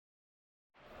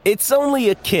It's only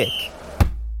a kick,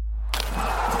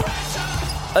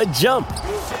 a jump,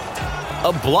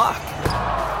 a block.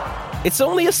 It's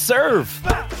only a serve.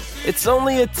 It's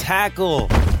only a tackle,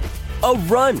 a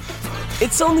run.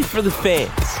 It's only for the fans.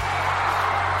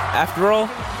 After all,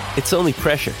 it's only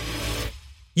pressure.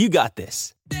 You got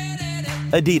this.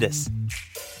 Adidas.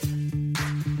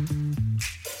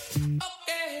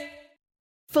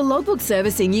 For logbook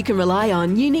servicing you can rely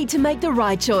on, you need to make the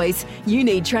right choice. You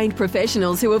need trained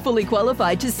professionals who are fully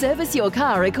qualified to service your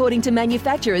car according to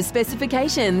manufacturer's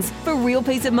specifications. For real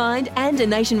peace of mind and a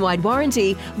nationwide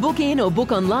warranty, book in or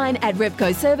book online at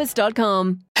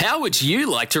repcoservice.com. How would you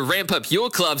like to ramp up your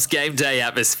club's game day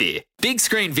atmosphere? Big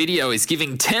Screen Video is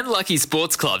giving 10 lucky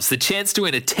sports clubs the chance to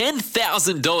win a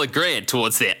 $10,000 grant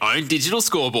towards their own digital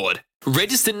scoreboard.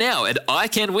 Register now at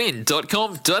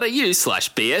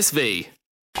iCanWin.com.au/BSV.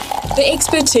 The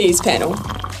Expertise Panel,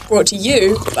 brought to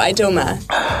you by Dilmah.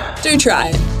 Do try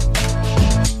it.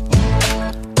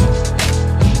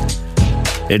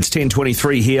 It's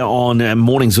 10:23 here on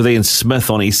Mornings with Ian Smith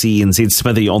on SENZ.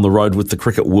 Smithy on the road with the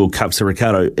Cricket World Cup, so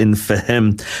Ricardo in for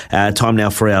him. Time now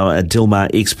for our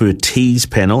Dilmah Expertise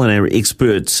Panel, and our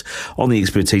experts on the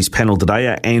Expertise Panel today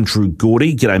are Andrew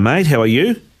Gordy. G'day, mate. How are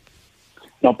you?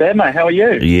 Not bad, mate. How are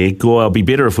you? Yeah, I'll be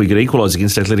better if we could equalise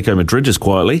against Atletico Madrid just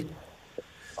quietly.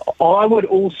 I would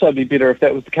also be better if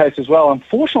that was the case as well.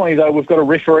 Unfortunately, though, we've got a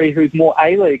referee who's more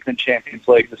A-League than Champions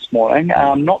League this morning.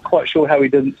 I'm not quite sure how he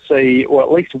didn't see, or at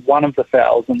least one of the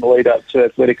fouls in the lead-up to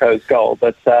Atletico's goal.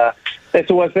 But that's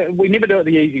always, we never do it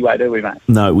the easy way, do we, mate?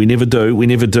 No, we never do.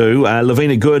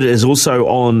 Lavina Good is also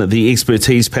on the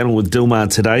Expertise Panel with Dilmah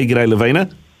today. G'day, Lavina.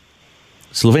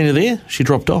 Is Lavina there? She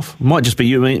dropped off. Might just be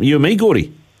you and me,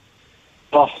 Gordy.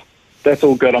 Oh, that's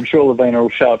all good. I'm sure Lavina will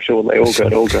show up shortly. All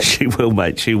good, all good. She will,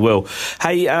 mate. She will.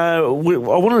 Hey, I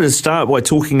wanted to start by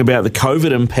talking about the COVID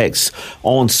impacts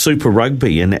on Super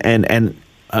Rugby and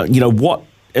what,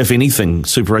 if anything,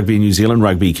 Super Rugby and New Zealand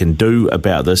Rugby can do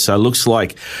about this. So it looks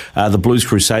like the Blues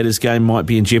Crusaders game might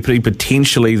be in jeopardy,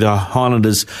 potentially the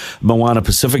Highlanders Moana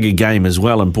Pacifica game as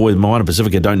well. And boy, Moana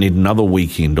Pacifica don't need another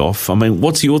weekend off. I mean,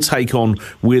 what's your take on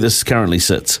where this currently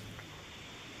sits?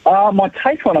 My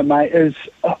take on it, mate, is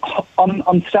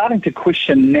I'm starting to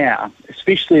question now,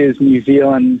 especially as New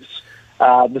Zealand's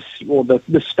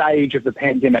the stage of the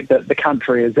pandemic that the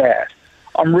country is at.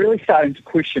 I'm really starting to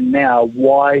question now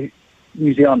why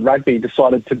New Zealand Rugby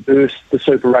decided to burst the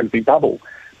Super Rugby bubble.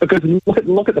 Because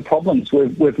look at the problems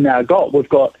we've now got.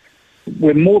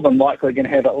 We're more than likely going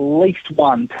to have at least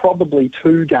one, probably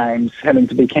two games having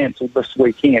to be cancelled this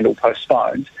weekend or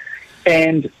postponed,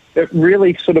 and it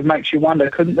really sort of makes you wonder,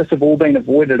 couldn't this have all been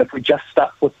avoided if we just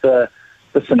stuck with the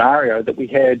scenario that we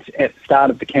had at the start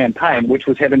of the campaign, which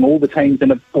was having all the teams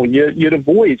you'd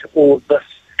avoid all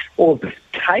of this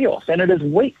chaos. And it is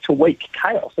week-to-week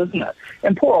chaos, isn't it?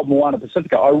 And poor old Moana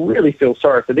Pacifica, I really feel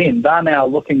sorry for them. They're now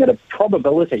looking at a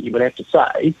probability, you would have to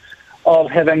say, of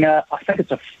having I think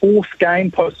it's a fourth game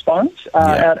postponed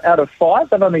out of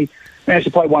five. They've only managed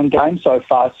to play one game so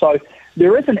far. So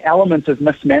there is an element of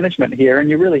mismanagement here, and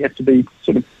you really have to be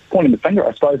sort of pointing the finger,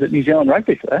 I suppose, at New Zealand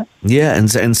Rugby for that. Yeah,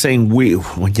 and seeing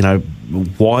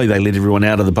why they let everyone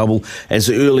out of the bubble as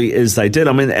early as they did.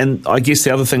 I mean, and I guess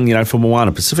the other thing, for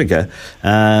Moana Pacifica,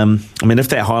 if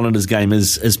that Highlanders game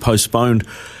is postponed,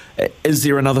 is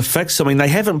there another fix? I mean, they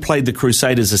haven't played the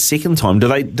Crusaders a second time. Do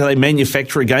they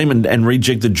manufacture a game and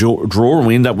rejig the draw, and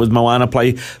we end up with Moana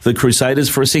play the Crusaders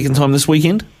for a second time this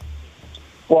weekend?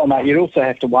 Well, mate, you'd also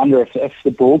have to wonder if the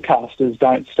broadcasters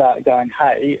don't start going,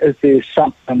 hey, is there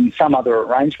some other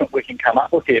arrangement we can come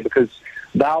up with here? Because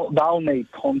they'll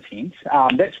need content.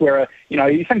 That's where,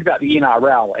 you think about the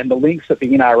NRL and the lengths that the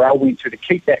NRL went to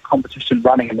keep that competition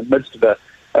running in the midst of a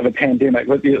pandemic.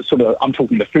 I'm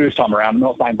talking the first time around. I'm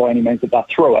not saying by any means that they're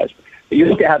through it. But you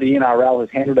look at how the NRL has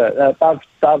handled it.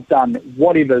 They've done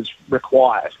whatever's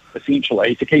required,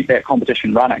 essentially, to keep that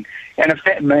competition running. And if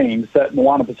that means that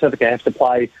Moana Pacifica has to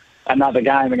play another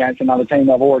game against another team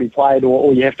they've already played,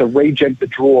 or you have to rejig the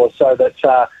draw so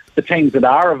that the teams that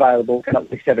are available can at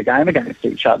least have a game against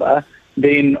each other,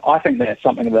 then I think that's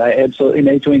something that they absolutely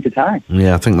need to entertain.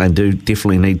 Yeah, I think they do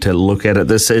definitely need to look at it.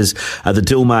 This is the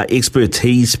Dilmah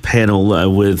Expertise Panel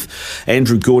with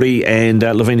Andrew Gordy and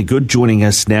Lavina Good joining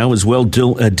us now as well.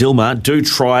 Dilmah, do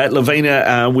try it.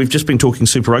 Lavina, we've just been talking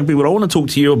Super Rugby, but I want to talk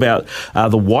to you about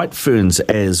the White Ferns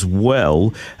as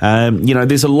well.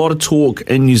 There's a lot of talk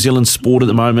in New Zealand sport at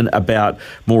the moment about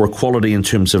more equality in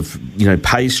terms of,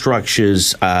 pay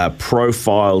structures,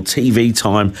 profile, TV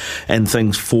time and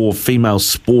things for female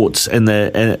sports and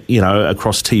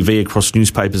across TV, across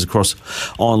newspapers, across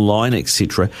online,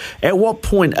 etc. At what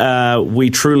point are we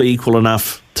truly equal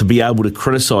enough to be able to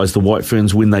criticise the White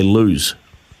Ferns when they lose?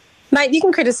 Mate, you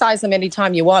can criticise them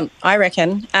anytime you want, I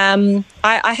reckon.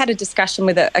 I had a discussion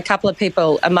with a couple of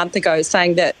people a month ago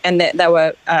saying that, and that they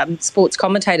were sports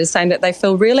commentators saying that they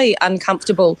feel really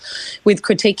uncomfortable with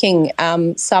critiquing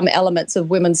some elements of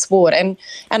women's sport. And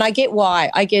I get why.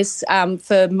 I guess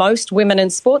for most women in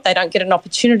sport, they don't get an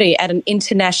opportunity at an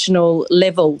international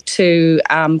level to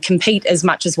compete as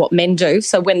much as what men do.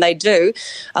 So when they do,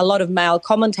 a lot of male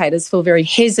commentators feel very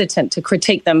hesitant to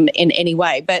critique them in any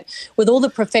way. But with all the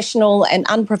professional and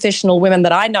unprofessional women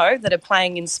that I know that are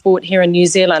playing in sport here in New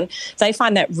Zealand, they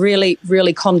find that really,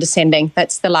 really condescending.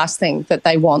 That's the last thing that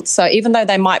they want. So even though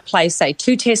they might play, say,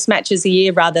 2 test matches a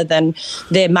year rather than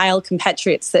their male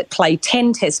compatriots that play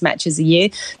 10 test matches a year,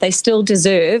 they still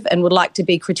deserve and would like to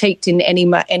be critiqued in any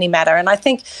matter. And I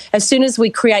think as soon as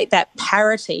we create that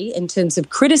parity in terms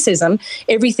of criticism,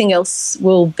 everything else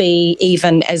will be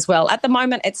even as well. At the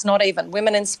moment, it's not even.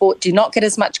 Women in sport do not get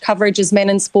as much coverage as men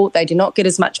in sport. They do not get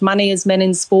as much money as men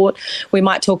in sport. We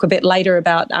might talk a bit later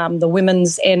about the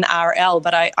women's NRL,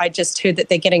 but I just heard that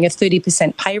they're getting a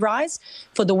 30% pay rise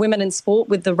for the women in sport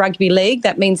with the rugby league.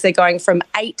 That means they're going from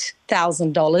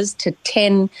 $8,000 to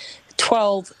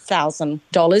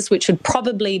 $12,000, which would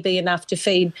probably be enough to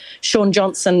feed Sean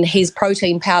Johnson his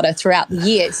protein powder throughout the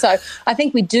year. So I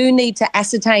think we do need to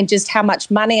ascertain just how much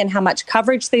money and how much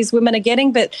coverage these women are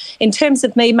getting. But in terms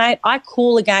of me, mate, I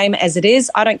call a game as it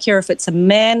is. I don't care if it's a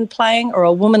man playing or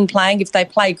a woman playing. If they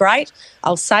play great,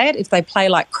 I'll say it. If they play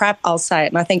like crap, I'll say it.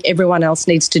 And I think everyone else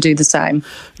needs to do the same.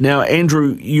 Now,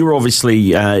 Andrew, you're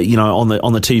obviously on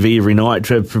the TV every night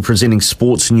presenting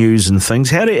sports news and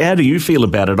things. How do you feel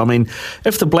about it? I mean,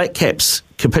 if the Black Caps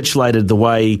capitulated the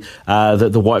way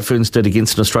that the White Ferns did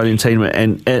against an Australian team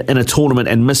and in a tournament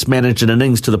and mismanaged an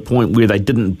innings to the point where they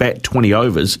didn't bat 20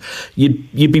 overs,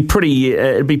 you'd be pretty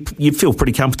you'd feel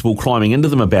pretty comfortable climbing into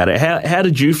them about it. How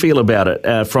did you feel about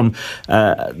it from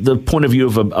the point of view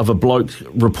of a bloke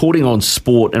reporting on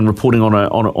sport and reporting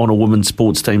on a women's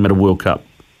sports team at a World Cup?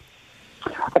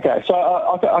 Okay, so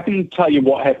I can tell you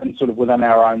what happened sort of within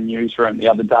our own newsroom the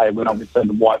other day when obviously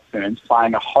the White Ferns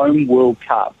playing a home World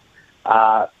Cup.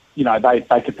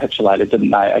 They capitulated, didn't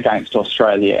they, against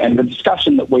Australia? And the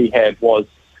discussion that we had was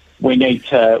we need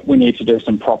to do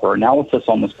some proper analysis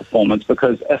on this performance,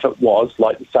 because if it was,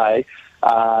 like you say,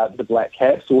 the Black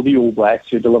Caps or the All Blacks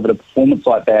who delivered a performance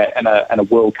like that in a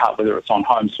World Cup, whether it's on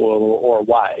home soil or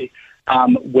away,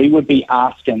 we would be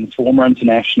asking former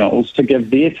internationals to give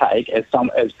their take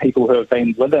as people who have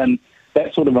been within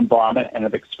that sort of environment and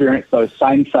have experienced those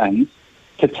same things,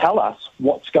 to tell us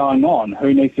what's going on,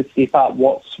 who needs to step up,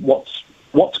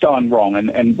 what's going wrong,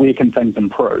 and where can things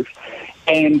improve.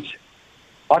 And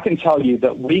I can tell you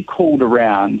that we called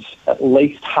around at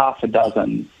least half a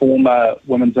dozen former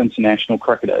women's international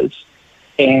cricketers,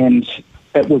 and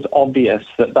it was obvious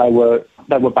that they were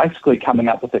basically coming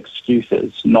up with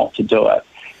excuses not to do it.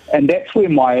 And that's where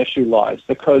my issue lies,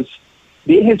 because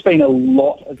there has been a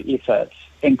lot of effort,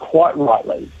 and quite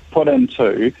rightly, put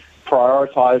into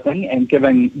prioritising and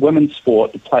giving women's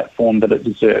sport the platform that it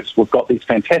deserves. We've got these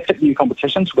fantastic new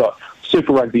competitions. We've got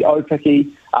Super Rugby Aupiki.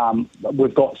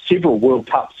 We've got several World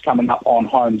Cups coming up on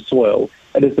home soil.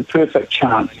 It is the perfect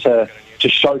chance to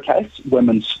showcase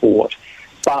women's sport.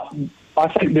 But I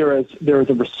think there is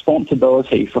a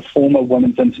responsibility for former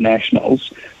women's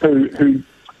internationals who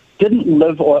didn't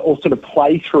live or sort of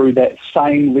play through that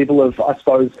same level of, I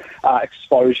suppose,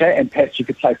 exposure and perhaps you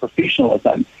could say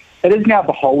professionalism. It is now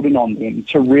beholden on them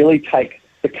to really take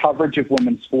the coverage of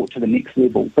women's sport to the next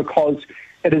level, because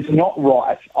it is not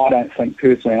right, I don't think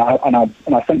personally, and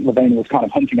I think Lavina was kind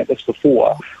of hinting at this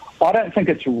before, I don't think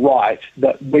it's right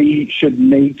that we should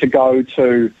need to go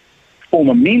to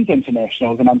former men's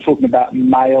internationals, and I'm talking about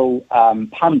male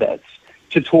pundits,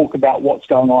 to talk about what's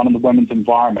going on in the women's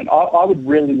environment. I would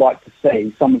really like to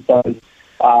see some of those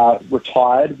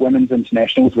retired women's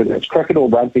internationals, whether it's cricket or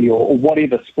rugby or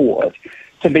whatever sport,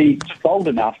 to be bold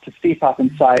enough to step up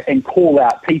and say and call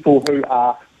out people who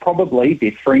are probably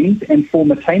their friends and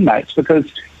former teammates,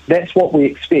 because that's what we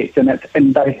expect. I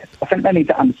think they need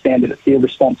to understand that it's their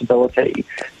responsibility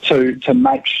to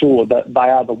make sure that they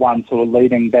are the ones who are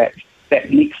leading that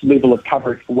next level of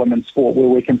coverage for women's sport, where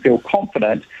we can feel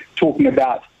confident talking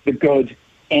about the good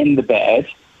and the bad.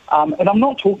 And I'm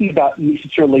not talking about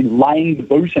necessarily laying the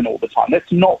boot in all the time.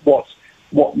 That's not what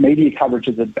media coverage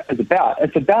is about.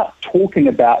 It's about talking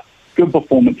about good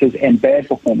performances and bad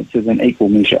performances in equal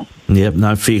measure. Yep,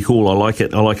 no, fair call. I like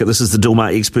it. This is the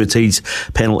Dilmah Expertise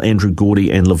panel, Andrew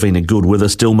Gordy and Lavina Good with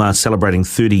us. Dilmah celebrating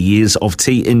 30 years of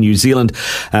tea in New Zealand.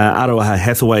 Aroha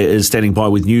Hathaway is standing by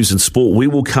with news and sport. We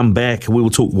will come back. We will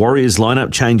talk Warriors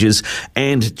lineup changes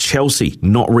and Chelsea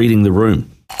not reading the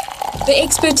room. The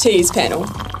Expertise panel,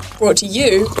 brought to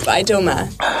you by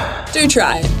Dilmah. Do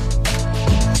try it.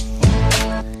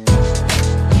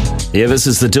 Yeah, this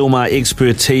is the Dilmah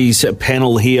Expertise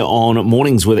panel here on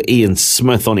Mornings with Ian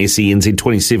Smith on SENZ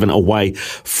 27 away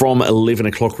from 11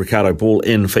 o'clock. Ricardo Ball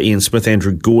in for Ian Smith,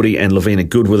 Andrew Gordy and Lavina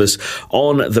Good with us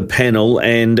on the panel.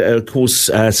 And, of course,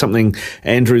 something,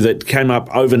 Andrew, that came up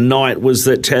overnight was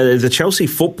that the Chelsea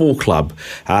Football Club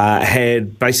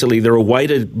had basically, they're away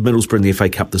to Middlesbrough in the FA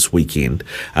Cup this weekend.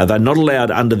 They're not allowed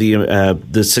under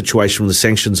the situation with the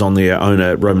sanctions on their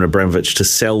owner, Roman Abramovich, to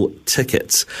sell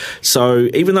tickets. So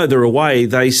even though they're away,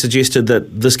 they suggested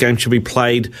that this game should be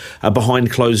played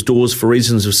behind closed doors for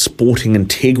reasons of sporting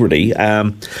integrity.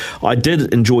 I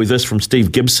did enjoy this from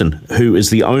Steve Gibson, who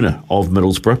is the owner of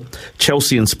Middlesbrough.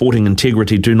 Chelsea and sporting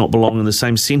integrity do not belong in the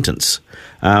same sentence.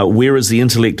 Where is the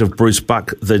intellect of Bruce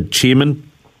Buck, the chairman,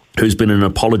 who's been an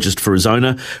apologist for his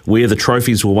owner, where the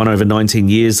trophies were won over 19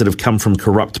 years that have come from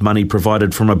corrupt money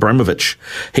provided from Abramovich?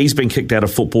 He's been kicked out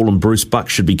of football and Bruce Buck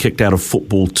should be kicked out of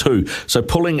football too. So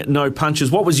pulling no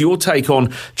punches. What was your take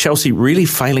on Chelsea really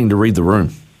failing to read the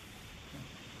room?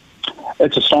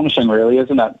 It's astonishing, really,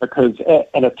 isn't it? Because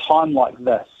at a time like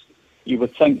this, you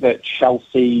would think that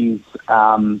Chelsea's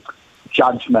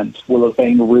judgment will have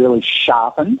been really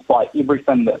sharpened by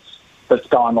everything that's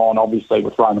going on, obviously,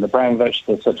 with Roman Abramovich,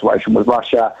 the situation with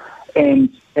Russia, and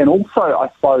also, I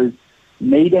suppose,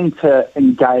 needing to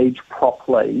engage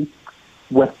properly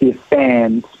with their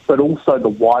fans, but also the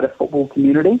wider football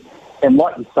community. And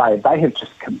like you say, they have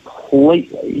just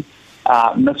completely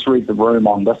misread the room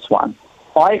on this one.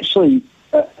 I actually,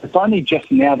 it's only just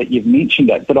now that you've mentioned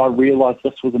it that I realised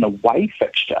this was an away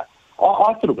fixture.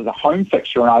 I thought it was a home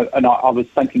fixture, and I was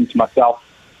thinking to myself,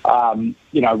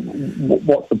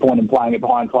 what's the point in playing it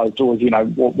behind closed doors?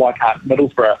 Why can't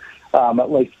Middlesbrough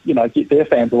at least, get their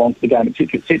fans along to the game,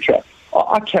 etc., etc.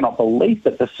 I cannot believe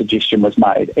that this suggestion was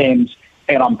made, and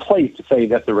I'm pleased to see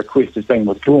that the request has been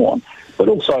withdrawn. But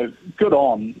also, good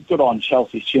on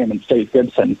Chelsea's chairman, Steve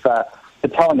Gibson, for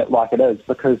telling it like it is,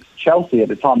 because Chelsea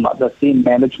at a time like this, their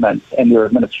management and their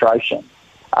administration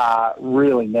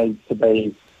really needs to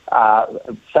be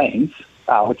seen,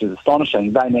 which is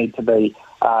astonishing. They need to be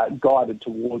guided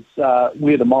towards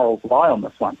where the morals lie on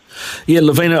this one. Yeah,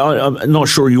 Lavina, I'm not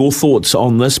sure your thoughts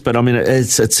on this, but I mean,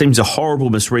 it seems a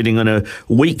horrible misreading in a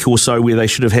week or so where they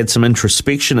should have had some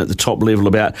introspection at the top level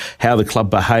about how the club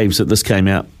behaves that this came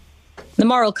out. The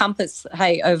moral compass,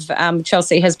 of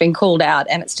Chelsea has been called out,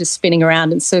 and it's just spinning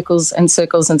around in circles and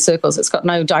circles and circles. It's got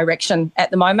no direction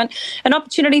at the moment. An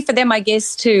opportunity for them, I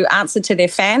guess, to answer to their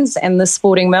fans and the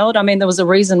sporting world. I mean, there was a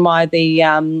reason why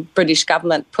the British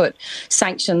government put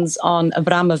sanctions on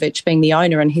Abramovich being the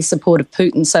owner and his support of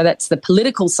Putin. So that's the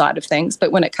political side of things.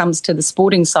 But when it comes to the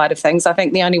sporting side of things, I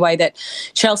think the only way that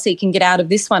Chelsea can get out of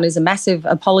this one is a massive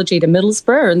apology to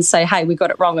Middlesbrough and say, hey, we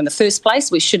got it wrong in the first place.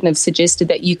 We shouldn't have suggested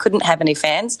that you couldn't have any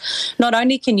fans. Not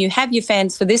only can you have your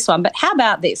fans for this one, but how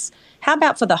about this? How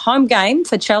about for the home game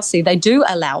for Chelsea? They do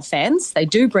allow fans, they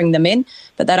do bring them in,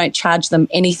 but they don't charge them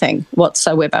anything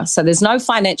whatsoever. So there's no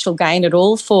financial gain at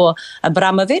all for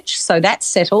Abramovich, so that's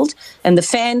settled. And the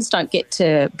fans don't get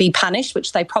to be punished,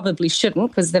 which they probably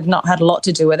shouldn't because they've not had a lot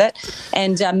to do with it.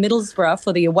 And Middlesbrough,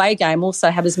 for the away game,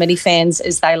 also have as many fans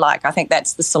as they like. I think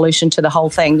that's the solution to the whole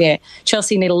thing there.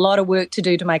 Chelsea need a lot of work to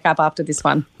do to make up after this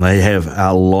one. They have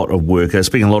a lot of work.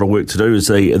 Speaking of a lot of work to do is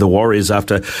the Warriors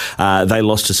after they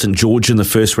lost to St George in the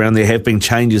first round. There have been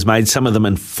changes made, some of them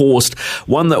enforced.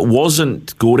 One that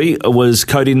wasn't, Gordy, was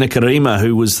Cody Nikarima,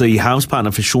 who was the halves partner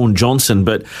for Sean Johnson,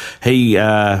 but he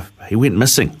went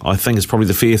missing, I think is probably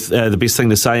the best thing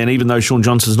to say. And even though Sean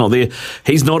Johnson's not there,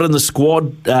 he's not in the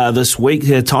squad this week.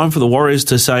 Time for the Warriors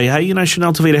to say, hey,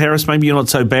 Chanel Tavita-Harris, maybe you're not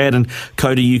so bad, and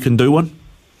Cody, you can do one.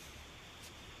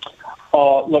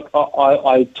 Oh, look,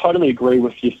 I totally agree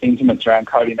with your sentiments around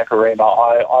Cody Nikarima.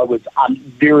 I was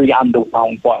very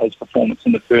underwhelmed by his performance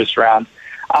in the first round.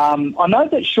 I know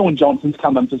that Sean Johnson's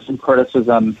come into some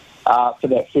criticism for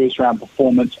that first round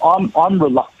performance. I'm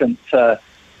reluctant to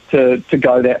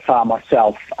go that far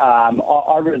myself.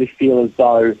 I really feel as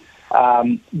though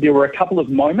there were a couple of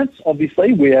moments,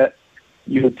 obviously, where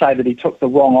you would say that he took the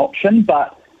wrong option,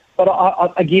 but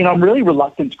again, I'm really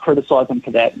reluctant to criticise him for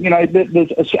that. And I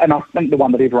think the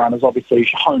one that everyone has obviously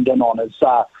honed in on is,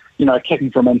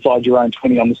 kicking from inside your own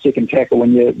 20 on the second tackle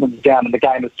when you're down and the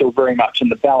game is still very much in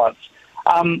the balance.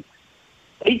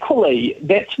 Equally,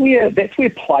 that's where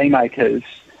playmakers,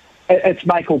 it's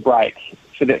make or break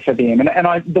for them.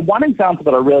 And the one example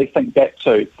that I really think back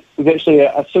to was actually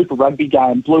a Super Rugby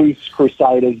game, Blues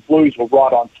Crusaders. Blues were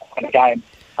right on top in a game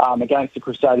against the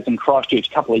Crusaders in Christchurch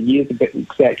a couple of years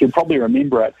back. You'll probably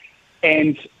remember it.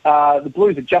 And the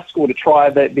Blues had just scored a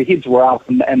try. Their heads were up,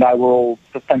 and they were all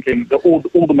thinking that all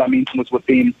the momentum was with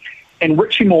them. And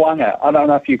Richie Mo'unga, I don't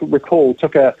know if you recall,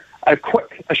 took a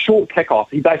short kick-off.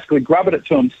 He basically grubbed it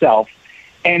to himself.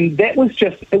 And it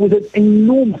was an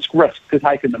enormous risk to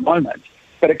take in the moment.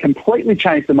 But it completely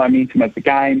changed the momentum of the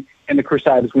game, and the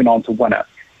Crusaders went on to win it.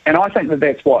 And I think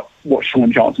that's what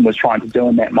Shaun Johnson was trying to do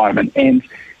in that moment. And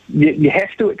you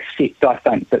have to accept, I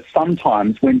think, that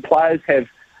sometimes when players have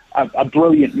a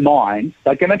brilliant mind,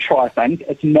 they're going to try things.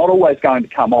 It's not always going to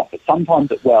come off, but sometimes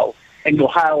it will. And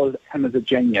you'll hail him as a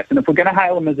genius. And if we're going to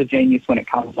hail him as a genius when it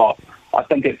comes off, I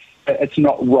think it's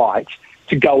not right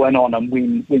to go in on him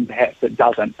when perhaps it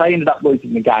doesn't. They ended up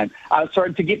losing the game.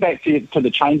 To get back to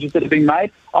the changes that have been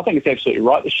made, I think it's absolutely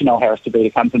right that Chanel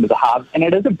Harris-Tavita comes into the halves, and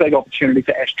it is a big opportunity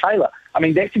for Ash Taylor. I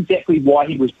mean, that's exactly why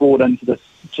he was brought into this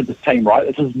team, right?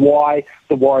 This is why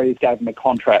the Warriors gave him a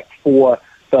contract for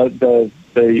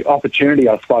the opportunity,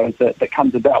 I suppose, that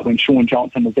comes about when Shaun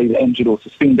Johnson is either injured or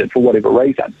suspended for whatever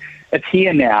reason. It's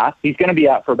here now. He's going to be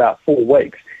out for about 4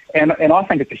 weeks. And I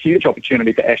think it's a huge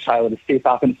opportunity for Ash Taylor to step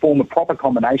up and form a proper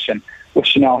combination with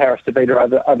Chanel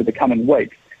Harris-Tavita over the coming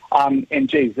weeks. I know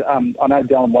Dylan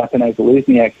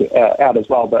Waitana-Zelezniak out as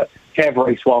well, but to have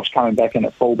Reece Walsh coming back in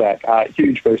at fullback,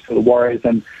 huge boost for the Warriors.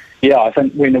 And yeah, I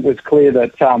think when it was clear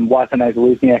that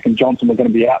Waitana-Zelezniak and Johnson were going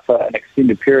to be out for an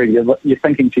extended period, you're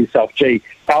thinking to yourself, gee,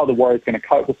 how are the Warriors going to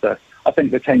cope with this? I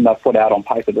think the team they've put out on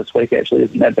paper this week actually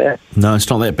isn't that bad. No, it's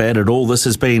not that bad at all. This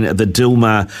has been the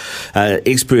Dilmah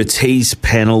expertise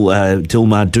panel.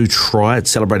 Dilmah Do Try It,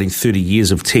 celebrating 30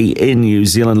 years of tea in New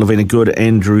Zealand. Lavina Good,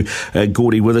 Andrew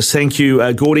Gordy with us. Thank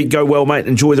you, Gordy. Go well, mate.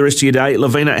 Enjoy the rest of your day.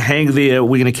 Lavina, hang there.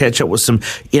 We're going to catch up with some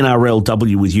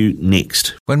NRLW with you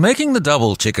next. When making the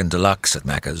double chicken deluxe at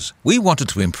Macca's, we wanted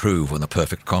to improve on the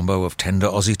perfect combo of tender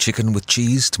Aussie chicken with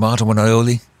cheese, tomato and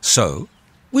aioli. So,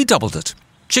 we doubled it.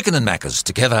 Chicken and Macca's,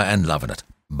 together and loving it.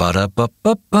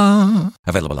 Ba-da-ba-ba-ba.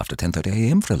 Available after 10:30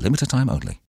 a.m. for a limited time only.